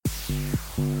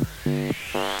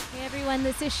Hey everyone,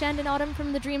 this is Shandon Autumn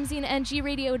from the Dreamzine and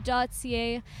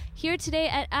gradio.ca. Here today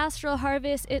at Astral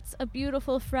Harvest. It's a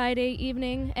beautiful Friday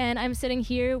evening, and I'm sitting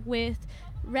here with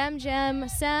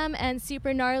RamJamSam and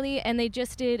Super Gnarly, and they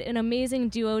just did an amazing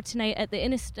duo tonight at the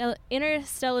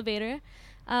Interstellar.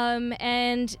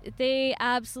 And they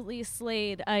absolutely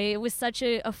slayed. It was such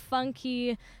a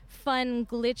funky, fun,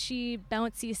 glitchy,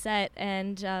 bouncy set,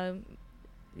 and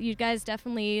you guys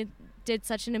definitely did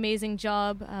such an amazing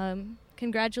job.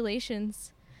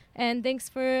 Congratulations, and thanks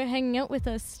for hanging out with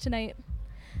us tonight.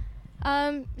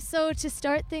 So to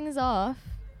start things off,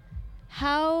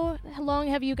 how long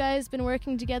have you guys been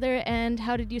working together, and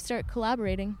how did you start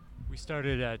collaborating? We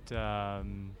started at,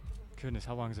 goodness,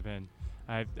 how long has it been?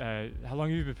 How long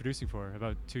have you been producing for?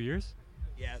 About 2 years?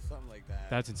 Yeah, something like that.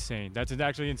 That's insane. That's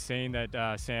actually insane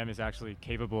that Sam is actually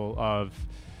capable of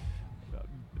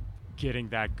getting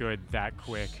that good that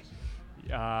quick.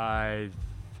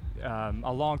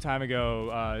 A long time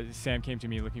ago, Sam came to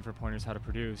me looking for pointers how to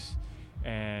produce,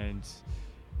 and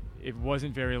it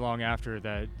wasn't very long after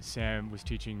that Sam was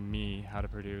teaching me how to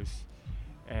produce.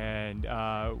 And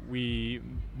we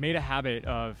made a habit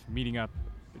of meeting up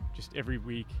just every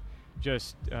week,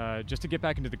 just to get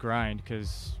back into the grind,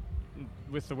 because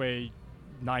with the way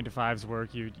 9-to-5s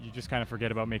work, you just kind of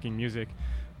forget about making music.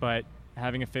 But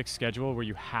having a fixed schedule where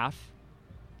you have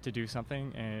to do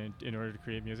something and in order to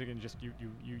create music, and just you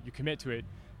commit to it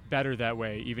better that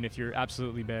way, even if you're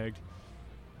absolutely begged.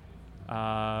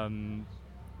 I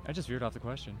just veered off the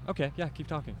question. Okay, yeah, keep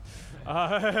talking.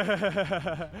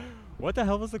 What the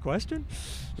hell was the question?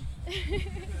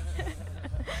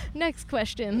 Next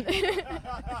question.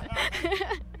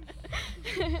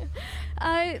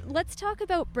 Let's talk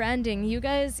about branding. You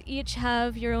guys each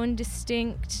have your own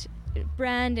distinct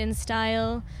brand and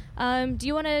style. Do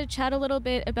you want to chat a little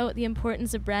bit about the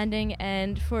importance of branding,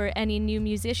 and for any new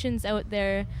musicians out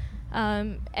there,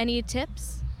 any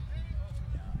tips?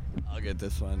 I'll get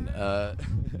this one.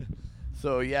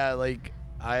 So yeah, like,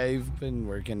 I've been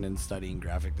working and studying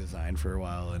graphic design for a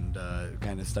while, and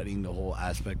kind of studying the whole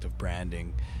aspect of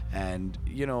branding. And,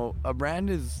 you know, a brand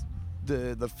is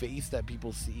the face that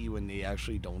people see when they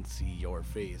actually don't see your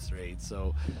face, right?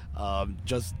 So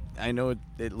I know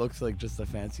it looks like just a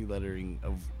fancy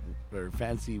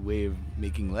fancy way of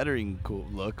making lettering cool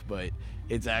look, but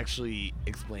it's actually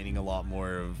explaining a lot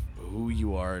more of who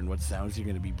you are and what sounds you're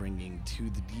going to be bringing to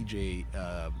the DJ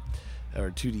or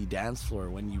to the dance floor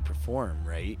when you perform,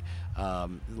 right?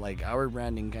 Like, our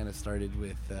branding kind of started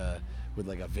with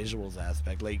like a visuals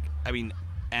aspect. Like, I mean,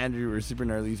 Andrew or Super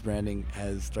Gnarly's branding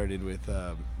has started with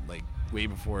like way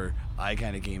before I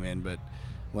kind of came in, but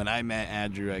when I met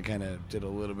Andrew, I kind of did a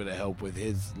little bit of help with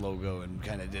his logo and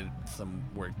kind of did some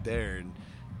work there and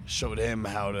showed him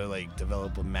how to like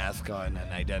develop a mascot and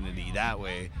an identity that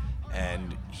way.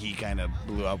 And he kind of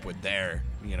blew up with there.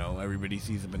 You know, everybody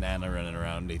sees a banana running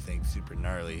around, they think Super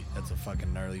Gnarly. That's a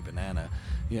fucking gnarly banana,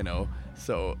 you know?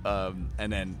 So,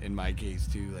 and then in my case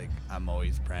too, like, I'm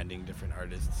always branding different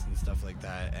artists and stuff like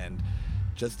that. And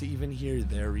just to even hear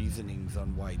their reasonings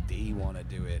on why they want to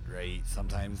do it, right?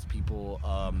 Sometimes people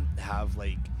have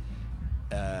like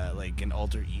an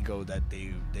alter ego that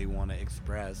they want to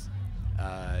express.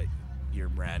 Your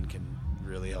brand can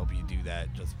really help you do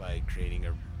that just by creating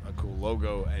a cool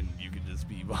logo, and you could just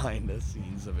be behind the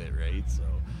scenes of it, right? So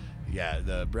yeah,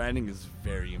 the branding is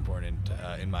very important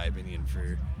in my opinion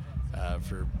for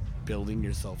building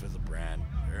yourself as a brand,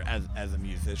 or as a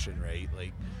musician, right?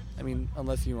 Like, I mean,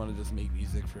 unless you want to just make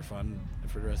music for fun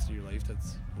for the rest of your life,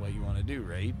 that's what you want to do,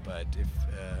 right? But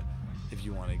if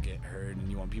you want to get heard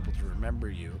and you want people to remember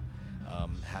you,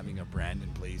 having a brand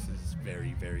in place is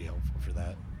very, very helpful for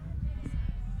that.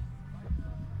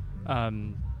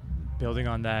 Building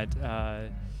on that,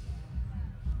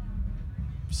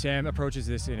 Sam approaches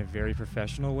this in a very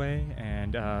professional way,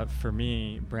 and for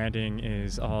me, branding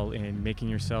is all in making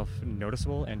yourself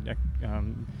noticeable and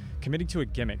committing to a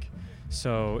gimmick.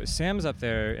 So Sam's up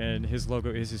there, and his logo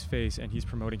is his face, and he's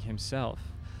promoting himself.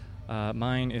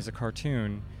 Mine is a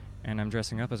cartoon, and I'm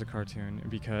dressing up as a cartoon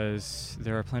because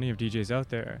there are plenty of DJs out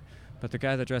there, but the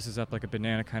guy that dresses up like a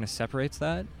banana kind of separates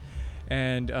that.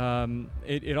 And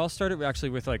it all started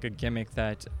actually with like a gimmick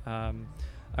that I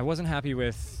wasn't happy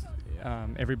with,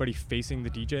 everybody facing the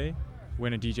DJ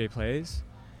when a DJ plays.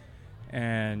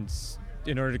 And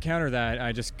in order to counter that,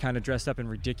 I just kind of dressed up in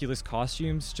ridiculous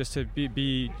costumes just to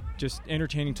be just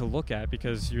entertaining to look at,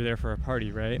 because you're there for a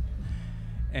party, right?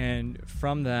 And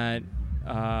from that,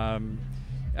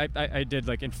 I did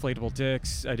like inflatable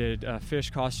dicks, I did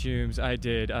fish costumes, I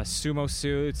did sumo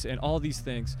suits and all these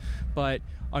things, but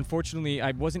unfortunately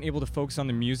I wasn't able to focus on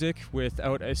the music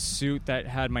without a suit that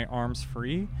had my arms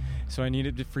free. So I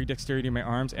needed the free dexterity in my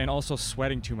arms, and also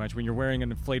sweating too much. When you're wearing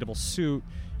an inflatable suit,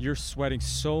 you're sweating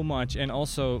so much, and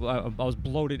also I was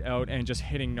bloated out and just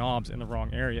hitting knobs in the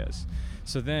wrong areas.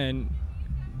 So then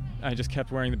I just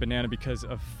kept wearing the banana because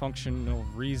of functional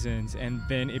reasons, and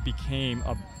then it became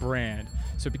a brand.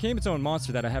 So it became its own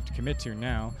monster that I have to commit to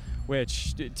now,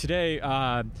 which today,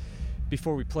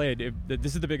 before we played,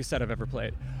 this is the biggest set I've ever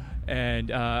played.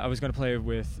 And I was going to play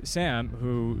with Sam,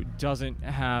 who doesn't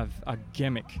have a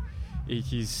gimmick.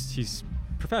 He's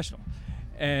professional.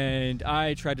 And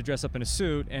I tried to dress up in a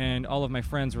suit, and all of my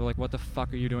friends were like, "What the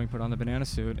fuck are you doing? Put on the banana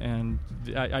suit." And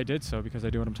I did so because I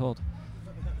do what I'm told.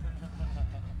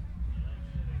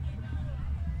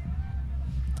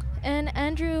 And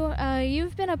Andrew,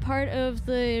 you've been a part of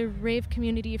the rave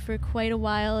community for quite a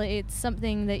while. It's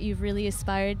something that you've really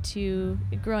aspired to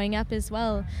growing up as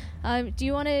well. Do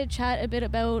you want to chat a bit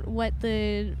about what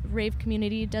the rave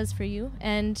community does for you?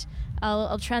 And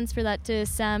I'll transfer that to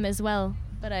Sam as well,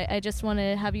 but I just want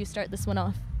to have you start this one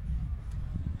off.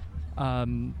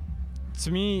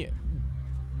 To me,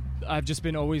 I've just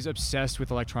been always obsessed with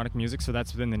electronic music, so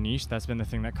that's been the niche, that's been the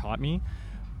thing that caught me.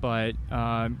 But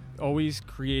always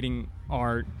creating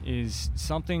art is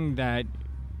something that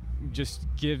just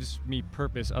gives me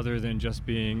purpose other than just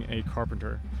being a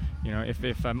carpenter. You know,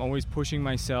 if I'm always pushing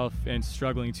myself and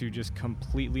struggling to just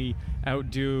completely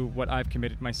outdo what I've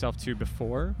committed myself to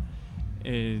before,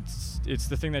 it's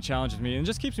the thing that challenges me and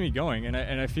just keeps me going. And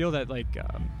I feel that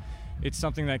it's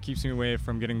something that keeps me away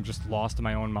from getting just lost in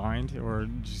my own mind or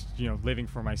just, living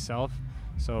for myself.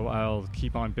 So I'll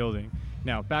keep on building.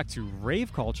 Now, back to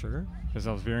rave culture, because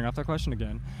I was veering off that question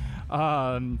again.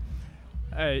 A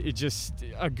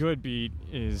good beat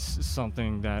is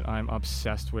something that I'm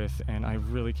obsessed with, and I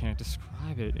really can't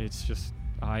describe it. It's just,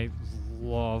 I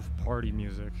love party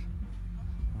music.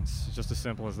 It's just as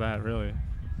simple as that, really.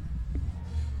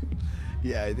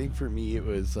 Yeah, I think for me it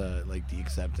was the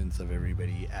acceptance of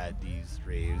everybody at these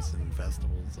raves and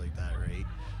festivals like that, right?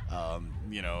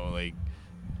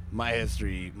 My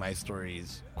history, my story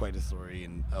is quite a story,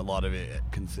 and a lot of it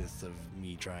consists of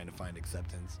me trying to find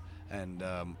acceptance. And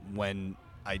when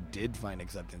I did find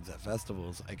acceptance at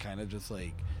festivals, I kind of just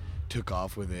took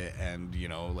off with it, and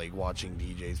watching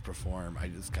DJs perform, I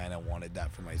just kind of wanted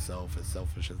that for myself, as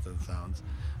selfish as that sounds,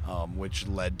 which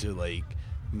led to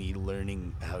me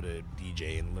learning how to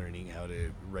DJ and learning how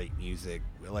to write music,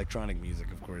 electronic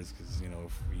music, of course, because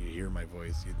if you hear my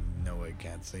voice, you know I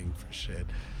can't sing for shit.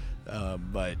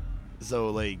 And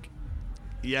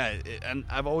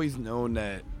I've always known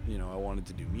that, I wanted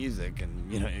to do music,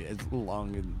 and, as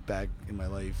long back in my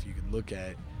life, you could look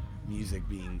at music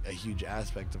being a huge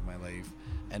aspect of my life.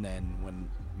 And then when,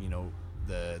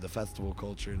 the festival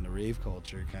culture and the rave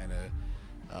culture kind of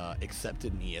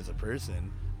accepted me as a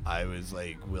person, I was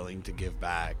willing to give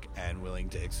back and willing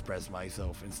to express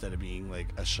myself instead of being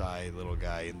a shy little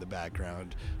guy in the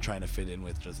background trying to fit in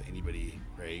with just anybody,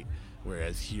 right?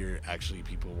 Whereas here, actually,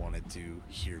 people wanted to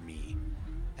hear me,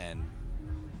 and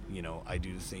I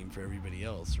do the same for everybody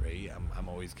else, right? I'm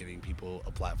always giving people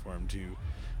a platform to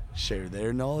share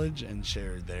their knowledge and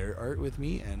share their art with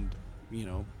me, and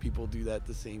people do that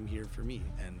the same here for me,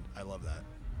 and I love that.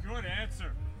 Good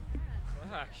answer.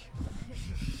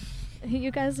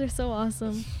 You guys are so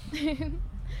awesome.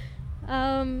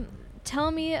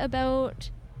 Tell me about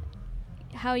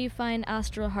how you find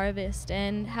Astral Harvest,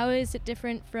 and how is it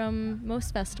different from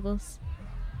most festivals?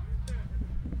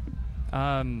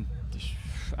 I've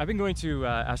been going to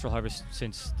Astral Harvest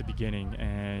since the beginning,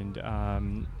 and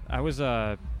I was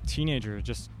a teenager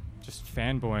just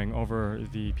fanboying over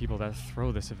the people that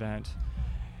throw this event.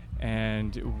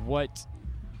 And what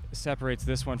separates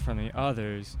this one from the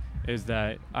others is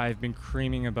that I've been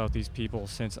creaming about these people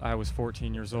since I was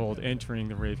 14 years old, entering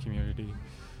the rave community.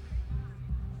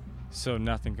 So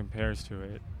nothing compares to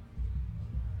it.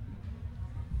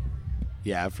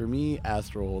 Yeah, for me,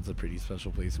 Astral holds a pretty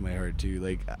special place in my heart too.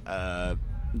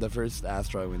 The first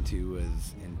Astral I went to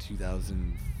was in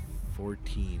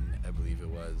 2014, I believe it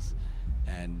was,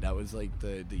 and that was the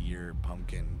year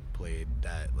Pumpkin played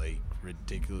that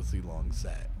ridiculously long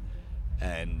set.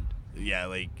 And yeah,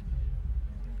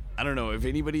 I don't know, if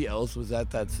anybody else was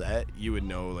at that set, you would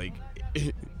know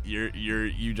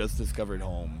you just discovered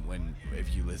home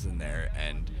if you listen there,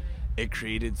 and it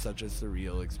created such a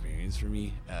surreal experience for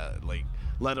me,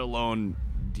 let alone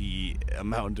the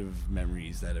amount of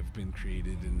memories that have been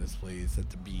created in this place at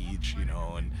the beach, you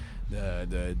know, and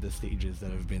the stages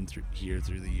that have been through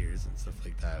the years and stuff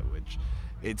like that, which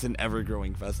it's an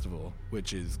ever-growing festival,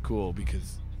 which is cool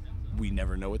because we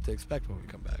never know what to expect when we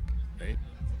come back, right?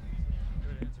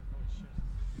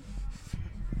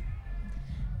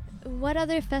 What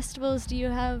other festivals do you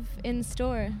have in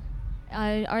store?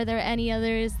 Are there any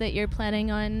others that you're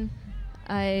planning on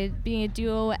being a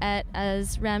duo at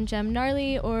as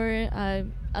RamJamSam, or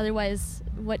otherwise,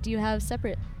 what do you have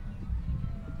separate?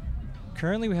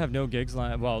 Currently, we have no gigs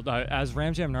lined. Well, as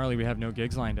RamJamSam, we have no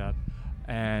gigs lined up,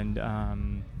 and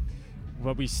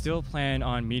but we still plan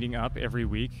on meeting up every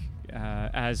week,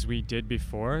 as we did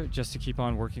before, just to keep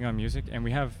on working on music. And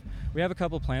we have a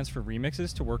couple plans for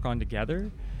remixes to work on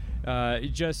together.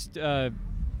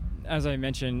 As I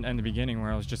mentioned in the beginning,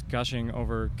 where I was just gushing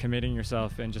over committing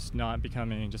yourself and just not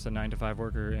becoming just a 9-to-5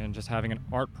 worker and just having an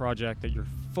art project that you're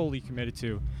fully committed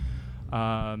to.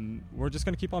 We're just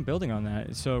going to keep on building on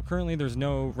that. So currently there's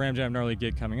no RamJamSam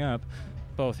gig coming up.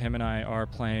 Both him and I are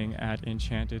playing at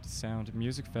Enchanted Sound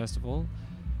Music Festival.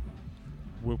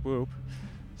 Whoop whoop.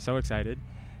 So excited.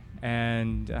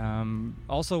 And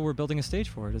also we're building a stage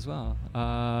for it as well.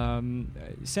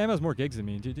 Sam has more gigs than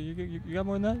me. You got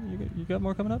more than that? You got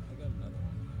more coming up? I got another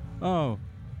one. Oh.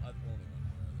 I've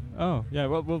only Oh, yeah.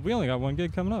 Well, we only got one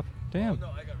gig coming up. Damn. Oh, no,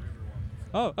 I got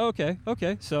Riverwomp. Oh,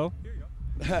 okay. So. Here you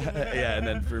go. Yeah, and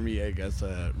then for me, I guess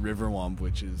Riverwomp,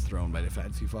 which is thrown by the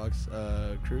Fancy Fox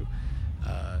crew.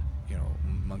 You know,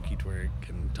 Monkey Twerk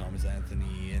and Thomas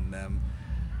Anthony and them.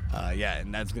 Yeah,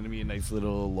 and that's gonna be a nice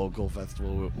little local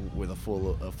festival with a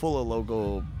full of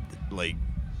local, like,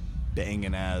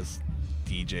 banging ass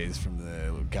DJs from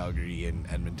the Calgary and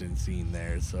Edmonton scene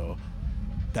there. So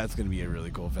that's gonna be a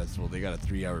really cool festival. They got a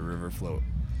 3-hour river float.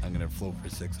 I'm gonna float for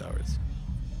 6 hours.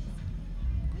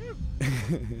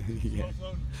 Yeah.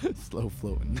 Slow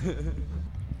floating.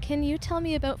 Can you tell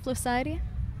me about Flowciety?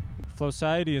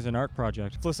 Flowciety is an art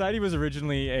project. Flowciety was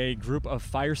originally a group of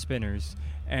fire spinners,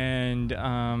 and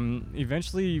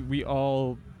eventually we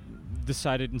all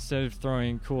decided, instead of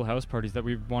throwing cool house parties, that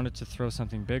we wanted to throw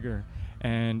something bigger.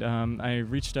 And I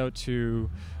reached out to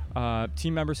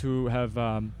team members who have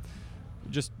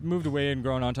just moved away and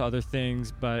grown on to other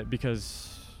things, but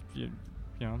because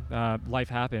life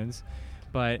happens.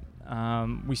 But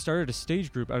we started a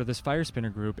stage group out of this fire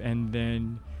spinner group, and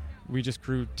then we just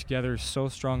grew together so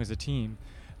strong as a team.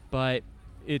 But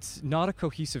it's not a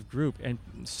cohesive group, and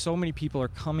so many people are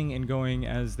coming and going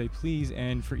as they please,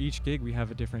 and for each gig we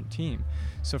have a different team.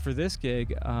 So for this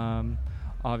gig,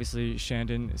 obviously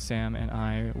Shandon, Sam, and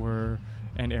I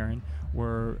and Aaron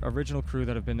were original crew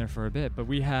that have been there for a bit, but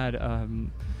we had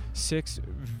 6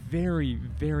 very,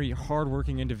 very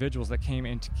hardworking individuals that came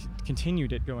and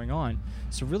continued it going on.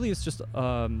 So really it's just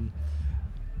an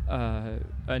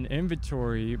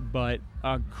inventory, but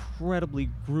a incredibly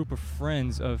group of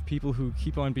friends of people who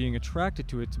keep on being attracted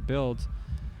to it to build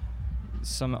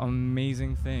some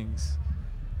amazing things.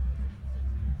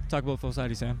 Talk about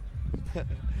Flowciety, Sam.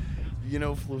 You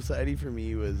know, Flowciety for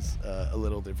me was a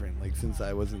little different. Like, since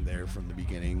I wasn't there from the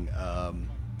beginning,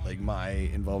 like, my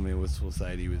involvement with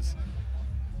Flowciety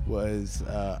was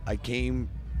I came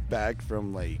back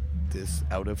from, like, this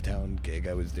out-of-town gig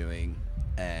I was doing,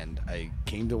 and I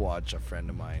came to watch a friend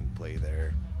of mine play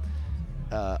there.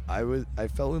 I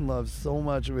fell in love so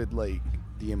much with, like,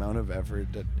 the amount of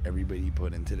effort that everybody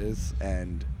put into this,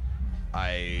 and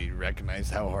I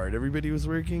recognized how hard everybody was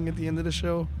working at the end of the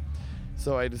show.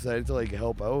 So I decided to, like,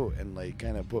 help out and, like,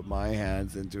 kind of put my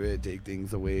hands into it, take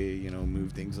things away,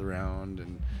 move things around,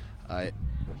 and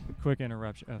Quick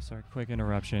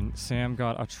interruption. Sam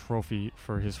got a trophy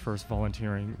for his first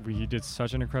volunteering. He did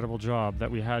such an incredible job that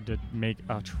we had to make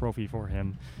a trophy for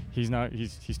him. He's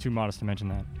too modest to mention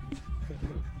that.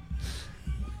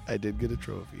 I did get a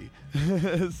trophy.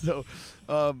 So,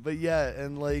 but yeah,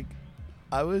 and, like,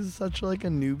 I was such, like, a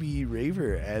newbie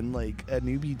raver and, like, a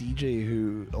newbie DJ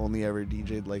who only ever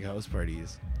DJ'd, like, house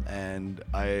parties. And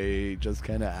I just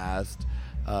kind of asked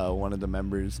one of the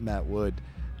members, Matt Wood,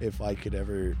 if I could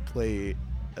ever play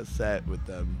a set with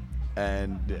them.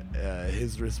 And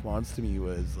his response to me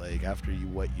was, like, after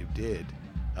what you did,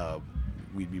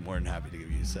 we'd be more than happy to give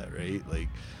you a set, right? Like,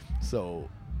 so,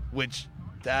 which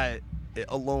that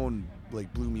alone,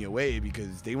 like, blew me away,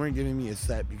 because they weren't giving me a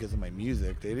set because of my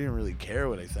music. They didn't really care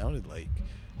what I sounded like.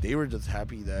 They were just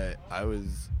happy that I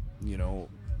was,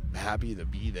 happy to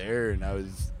be there, and I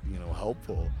was,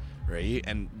 helpful, right?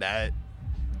 And that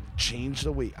changed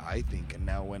the way I think. And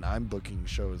now when I'm booking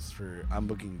I'm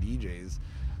booking DJs,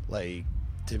 like,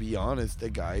 to be honest, the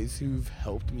guys who've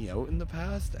helped me out in the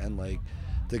past, and, like,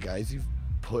 the guys who've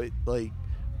put like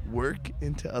work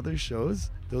into other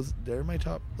shows, they're my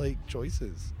top like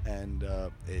choices, and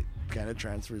it kind of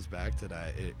transfers back to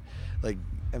that. It, like,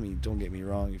 I mean, don't get me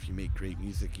wrong, if you make great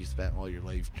music, you spent all your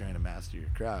life trying to master your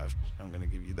craft, I'm gonna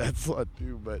give you that slot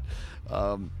too. But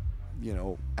you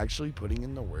know, actually putting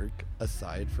in the work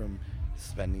aside from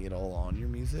spending it all on your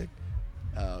music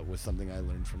was something I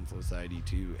learned from Flowsociety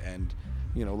too, and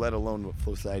you know, let alone what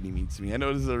Flowsociety means to me. I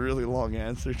know this is a really long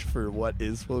answer for what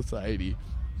is Flowsociety.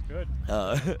 Good.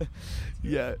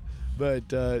 Yeah, but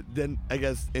then I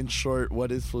guess in short,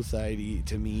 what is Flowsociety?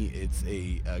 To me, it's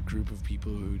a group of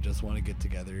people who just want to get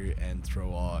together and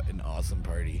throw an awesome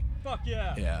party. Fuck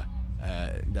yeah.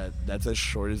 Yeah, that's as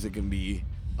short as it can be.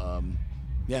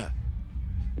 Yeah.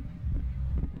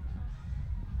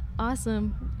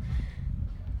 Awesome.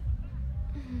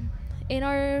 In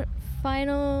our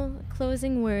final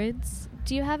closing words,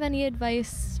 do you have any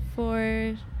advice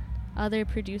for other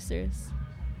producers?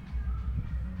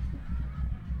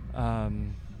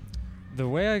 The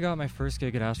way I got my first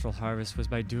gig at Astral Harvest was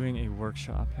by doing a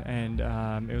workshop, and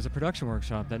it was a production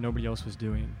workshop that nobody else was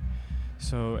doing.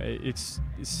 So it's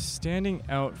standing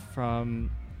out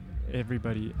from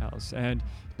everybody else. And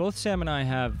both Sam and I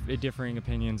have differing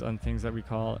opinions on things that we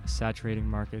call saturating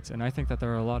markets, and I think that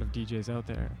there are a lot of DJs out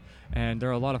there, and there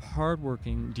are a lot of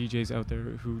hardworking DJs out there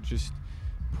who just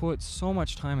put so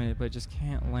much time in it but just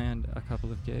can't land a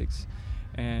couple of gigs.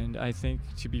 And I think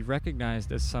to be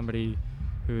recognized as somebody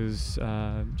who's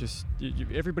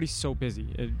everybody's so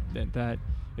busy that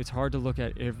it's hard to look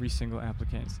at every single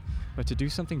applicant, but to do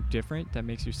something different that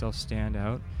makes yourself stand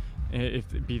out,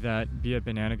 be a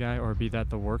banana guy or be that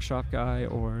the workshop guy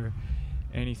or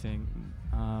anything,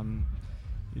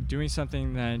 doing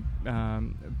something that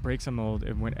breaks a mold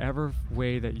in whatever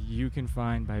way that you can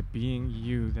find by being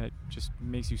you, that just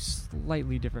makes you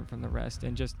slightly different from the rest,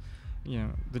 and just, you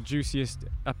know, the juiciest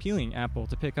appealing apple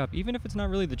to pick up, even if it's not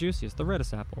really the juiciest, the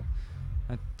reddest apple.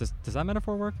 Does that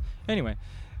metaphor work? Anyway,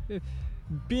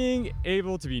 being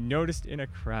able to be noticed in a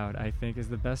crowd, I think, is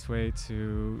the best way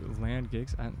to land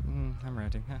gigs. I'm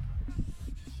ranting. Huh.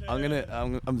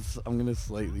 I'm gonna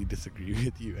slightly disagree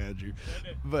with you, Andrew,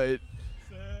 but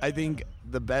I think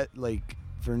the bet, like,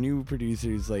 for new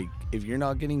producers, like, if you're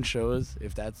not getting shows,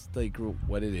 if that's like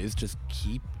what it is, just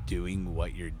keep doing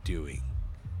what you're doing.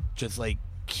 Just like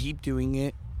keep doing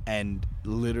it, and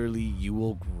literally you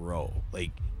will grow.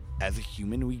 Like, as a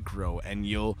human, we grow, and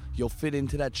you'll fit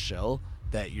into that shell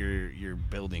that you're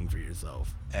building for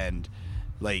yourself. And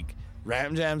like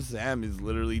RamJamSam is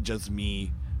literally just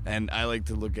me, and I like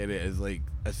to look at it as like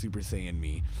a Super Saiyan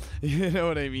me. You know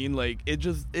what I mean? Like, it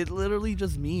literally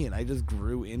just me, and I just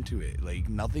grew into it. Like,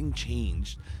 nothing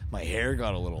changed. My hair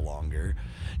got a little longer.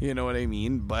 You know what I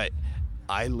mean? But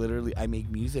I make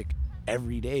music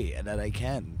every day and that I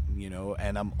can, you know,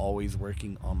 and I'm always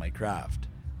working on my craft,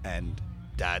 and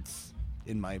that's,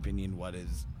 in my opinion, what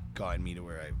has gotten me to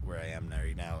where I am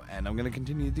right now, and I'm gonna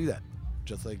continue to do that,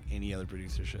 just like any other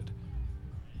producer should.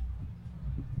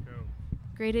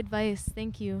 Great advice,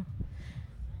 thank you.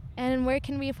 And where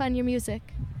can we find your music?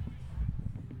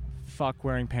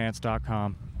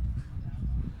 Fuckwearingpants.com.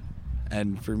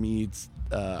 And for me, it's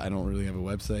I don't really have a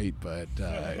website, but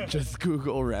just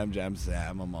Google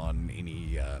RamJamSam. I'm on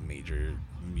any major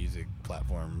music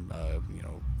platform. You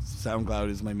know, SoundCloud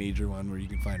is my major one where you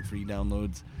can find free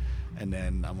downloads, and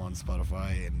then I'm on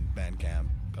Spotify and Bandcamp,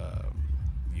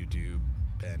 YouTube,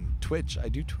 and Twitch. I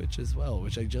do Twitch as well,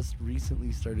 which I just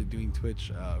recently started doing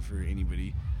Twitch for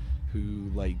anybody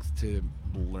who likes to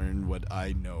learn what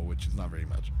I know, which is not very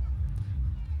much.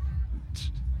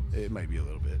 It might be a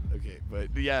little bit, okay, but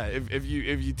yeah, if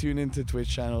you tune into Twitch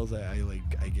channels, I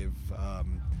give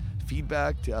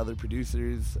feedback to other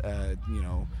producers, you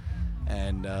know,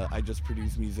 and I just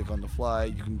produce music on the fly.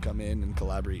 You can come in and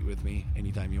collaborate with me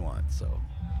anytime you want. So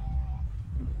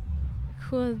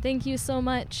cool, thank you so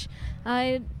much.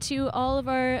 To all of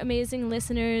our amazing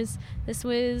listeners, this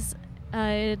was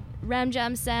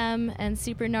RamJamSam and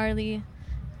Super Gnarly.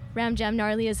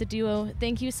 RamJamNarly as a duo.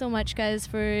 Thank you so much, guys,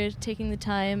 for taking the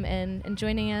time and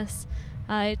joining us.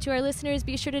 To our listeners,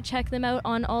 be sure to check them out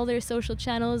on all their social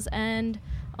channels and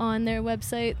on their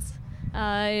websites.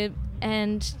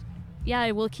 And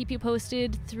yeah, we'll keep you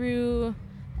posted through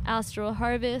Astral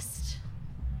Harvest.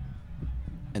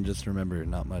 And just remember,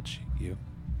 not much you.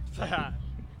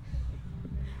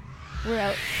 We're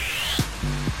out.